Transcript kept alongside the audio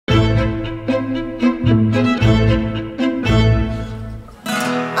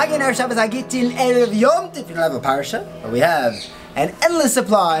Parsha V'Zagitin Erev Yom Tif. You don't have a parsha, but we have an endless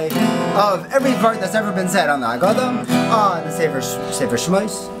supply of every part that's ever been said on the Haggadah, on the Sefer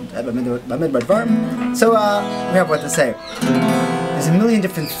Shmos, Bamidbar Dvarim. So we have what to say. There's a million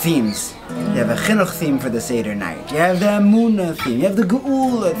different themes. You have a Chinuch theme for the Seder night. You have the Amunah theme. You have the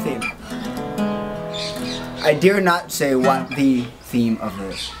Geula theme. I dare not say what the theme of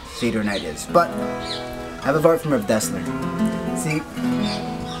the Seder night is, but I have a vart from Rav Dessler. See,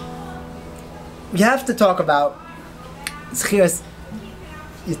 we have to talk about Zchiras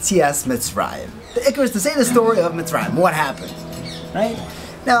Yitzias Mitzrayim. The Iker is to say the story of Mitzrayim, what happened, right?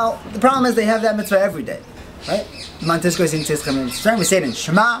 Now, the problem is they have that mitzvah every day, right? We say it in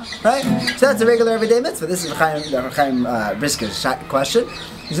Shema, right? So that's a regular everyday mitzvah. This is Chaim Brisker's question.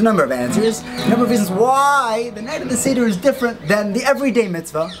 There's a number of answers, a number of reasons why the night of the Seder is different than the everyday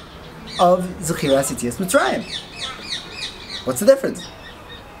mitzvah of Zchiras Yitzias Mitzrayim. What's the difference?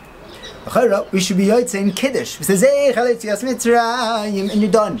 We should be saying Kiddush. We say Zeh Yitzias Mitzrayim, and you're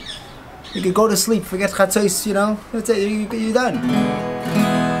done. You could go to sleep, forget Chatzos, you know, that's it, you're done.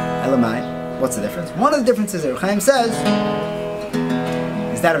 Elamai. What's the difference? One of the differences that Chaim says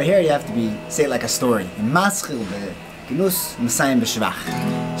is that over here you have to say it like a story.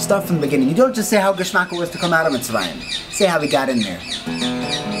 Start from the beginning. You don't just say how Geshmaka was to come out of Mitzrayim. Say how we got in there.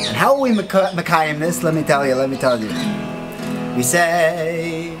 And how are we Mekayim this? Let me tell you. We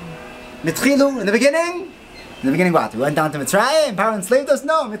say Mitchilu in the beginning. In the beginning what? We went down to Mitzrayim, Paro enslaved us?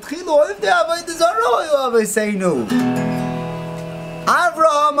 No. Mitchilu, if they avoid the Zorah, you always say no.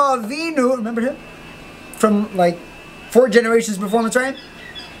 Avraham Avinu, remember him? From like 4 generations before Mitzrayim?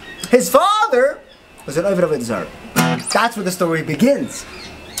 His father was an Ovid of Zarah. That's where the story begins.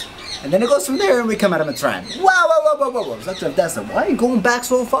 And then it goes from there and we come out of Mitzrayim. Whoa. Why are you going back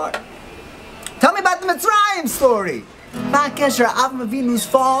so far? Tell me about the Mitzrayim story. Ma'akesher Avraham Avinu's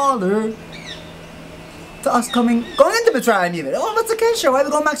father to us going into Mitzrayim even. Oh, what's the kesher? Why are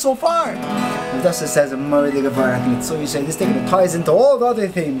we going back so far? Dasa says, I think it's so you say this thing that ties into all the other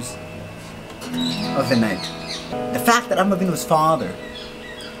themes of the night. The fact that Avraham Avinu's father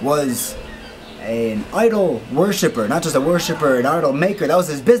was an idol worshipper, not just a worshipper, an idol maker, that was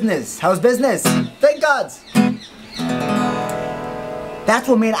his business. How's business? Thank God. That's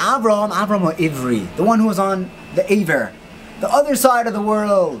what made Avram Ivri, the one who was on the Aver, the other side of the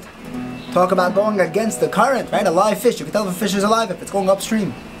world. Talk about going against the current, right? A live fish. You can tell if a fish is alive if it's going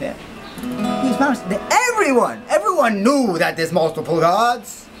upstream. Yeah. Everyone knew that there's multiple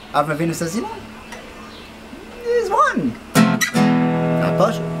gods. Avraham Avinu says, you know, there's one. Not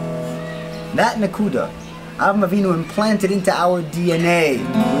Pasha. That Nakuda, Avraham Avinu implanted into our DNA.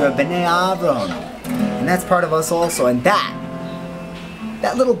 We are B'nai Avraham. And that's part of us also. And that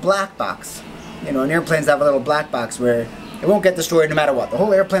little black box, you know, and airplanes have a little black box where it won't get destroyed no matter what. The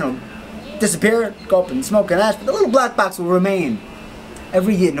whole airplane will disappear, go up in smoke and ash, but the little black box will remain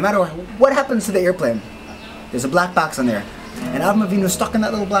every year, no matter what happens to the airplane. There's a black box on there. And Avraham Avinu is stuck in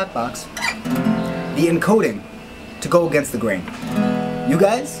that little black box. The encoding to go against the grain. You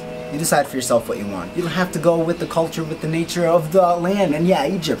guys, you decide for yourself what you want. You don't have to go with the culture, with the nature of the land. And yeah,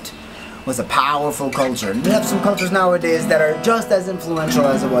 Egypt was a powerful culture. And we have some cultures nowadays that are just as influential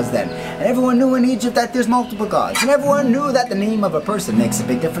as it was then. And everyone knew in Egypt that there's multiple gods. And everyone knew that the name of a person makes a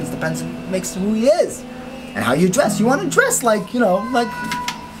big difference, makes who he is. And how you dress. You want to dress like, you know, like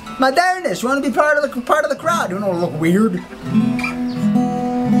modernish. You want to be part of the crowd. You don't want to look weird. You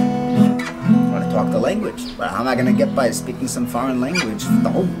want to talk the language. But how am I going to get by speaking some foreign language? The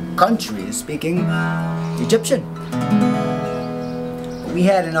whole country is speaking Egyptian. But we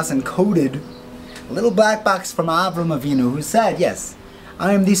had in us encoded a little black box from Avraham Avinu who said, yes,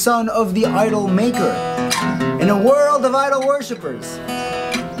 I am the son of the idol maker in a world of idol worshippers.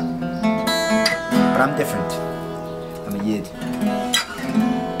 But I'm different. I'm a Yid.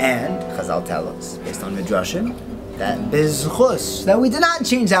 And Chazal tell us, based on Midrashim, that Bezchus, that we did not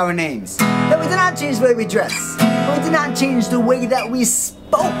change our names, that we did not change the way we dress, that we did not change the way that we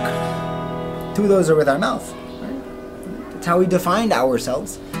spoke. 2 of those are with our mouth. Right? That's how we defined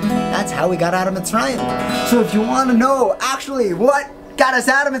ourselves. That's how we got out of Mitzrayim. So if you want to know actually what got us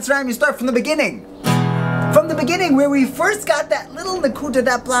out of Mitzrayim, you start from the beginning. From the beginning, where we first got that little Nakuda,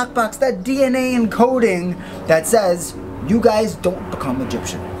 that black box, that DNA encoding that says, you guys don't become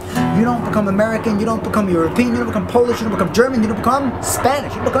Egyptian. You don't become American, you don't become European, you don't become Polish, you don't become German, you don't become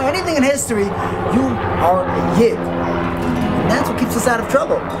Spanish, you don't become anything in history. You are a Yid. And that's what keeps us out of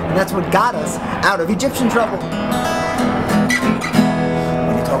trouble. And that's what got us out of Egyptian trouble.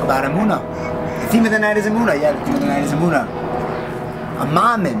 When you talk about Emunah, the theme of the night is Emunah. Yeah, the theme of the night is Emunah. A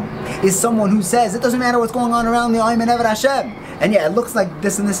Mammon is someone who says, it doesn't matter what's going on around me, I'm an Eved Hashem. And yeah, it looks like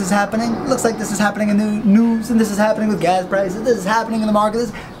this and this is happening. It looks like this is happening in the news, and this is happening with gas prices. This is happening in the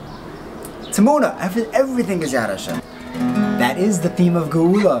market. Tamuna, everything is Yad Hashem. That is the theme of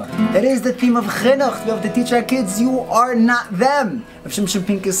Geula. That is the theme of Chinuch. We have to teach our kids, you are not them. If Shimshon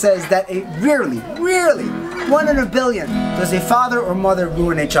Pincus says that rarely, 1 in a billion, does a father or mother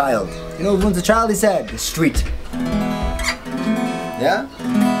ruin a child. You know who ruins a child? He said, the street. Yeah?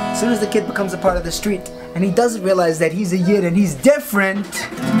 As soon as the kid becomes a part of the street, and he doesn't realize that he's a Yid and he's different, the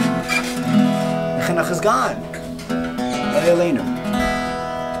Chinuch is gone.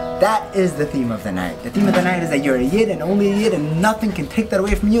 That is the theme of the night. The theme of the night is that you're a Yid and only a Yid, and nothing can take that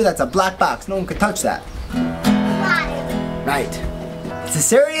away from you. That's a black box. No one can touch that. Right. It's a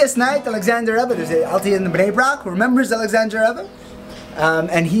serious night. Alexander Rebbe, there's an Alti in the Bnei Brak who remembers Alexander Rebbe.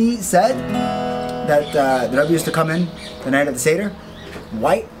 And he said that the Rebbe used to come in the night of the Seder,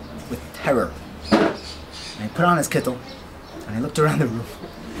 white with terror. And he put on his kittel, and he looked around the room.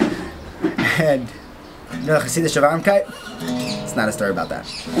 And you know the Chassidish Shavarmkeit? It's not a story about that.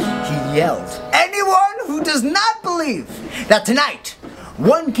 He yelled, anyone who does not believe that tonight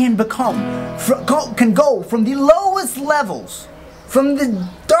one can go from the lowest levels, from the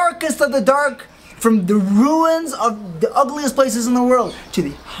darkest of the dark, from the ruins of the ugliest places in the world, to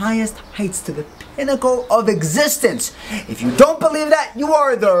the highest heights, to the pinnacle of existence. If you don't believe that, you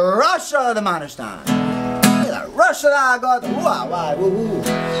are the Rasha of the Manashtan. The Rasha of God.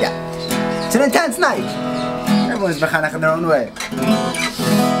 Yeah. It's an intense night. Everyone's mechanech in their own way.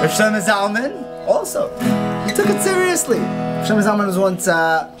 Rav Shlomo Zalman also, he took it seriously. Rav Shlomo Zalman was once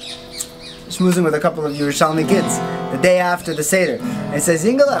schmoozing with a couple of Yerushalmi kids the day after the Seder. And he says,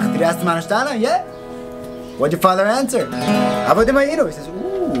 Yingalach, did you ask the Manashtana? Yeah. What'd your father answer? Avodim Hayinu. He says,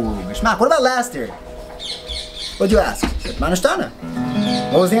 ooh, Geshmak, what about last year? What'd you ask? He said, Manashtana.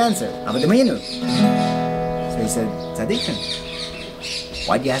 What was the answer? Avodim Hayinu. So he said, Tzadikim.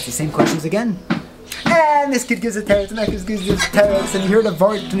 Why'd you ask the same questions again? And this kid gives a teretz, and that kid gives a teretz, and you heard a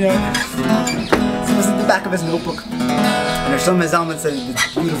vart, you know. It was in the back of his notebook. And Rav Shlomo Zalman said,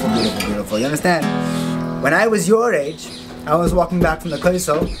 it's beautiful, beautiful, beautiful. You understand? When I was your age, I was walking back from the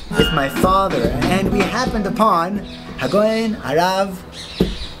Koisel with my father, and we happened upon Hagoyin, Harav,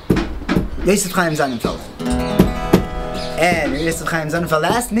 Yosef Chaim Sonnenfeld. And Yosef Chaim Sonnenfeld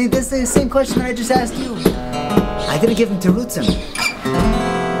asked me this same question that I just asked you. I didn't give him terutzim.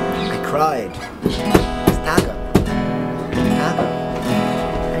 I cried. Taka.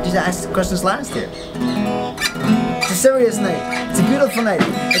 I just asked questions last year. It's a serious night. It's a beautiful night.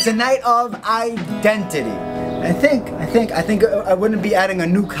 It's a night of identity. I think I wouldn't be adding a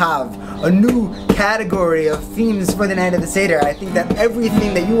new kav, a new category of themes for the night of the Seder. I think that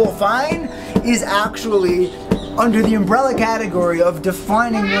everything that you will find is actually under the umbrella category of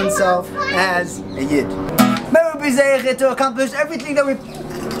defining oneself as a Yid. May we be zeichet to accomplish everything that we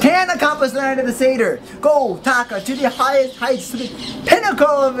can accomplish the night of the Seder. Go, Taka, to the highest heights, to the pinnacle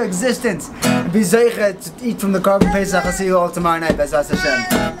of existence. Be zeichet to eat from the carbon Pesach. I'll see you all tomorrow night. Bezras Hashem.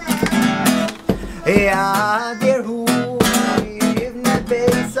 Yeah, dear who if not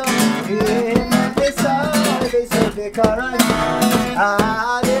Pesach, if not Pesach, Pesach Bekaran.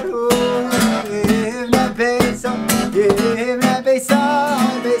 Ah, dear who if not Pesach, if not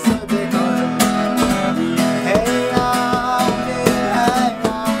Pesach, Pesach Bekaran.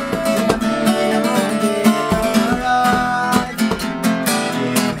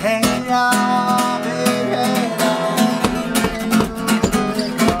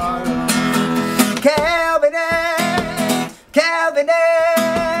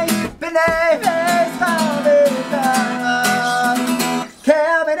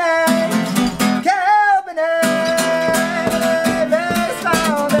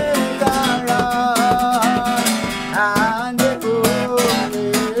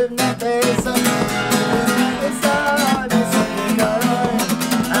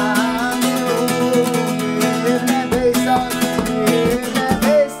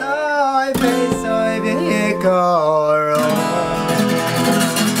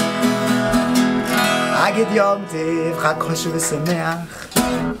 Yom Tov, Chag Choshev V'Sameach.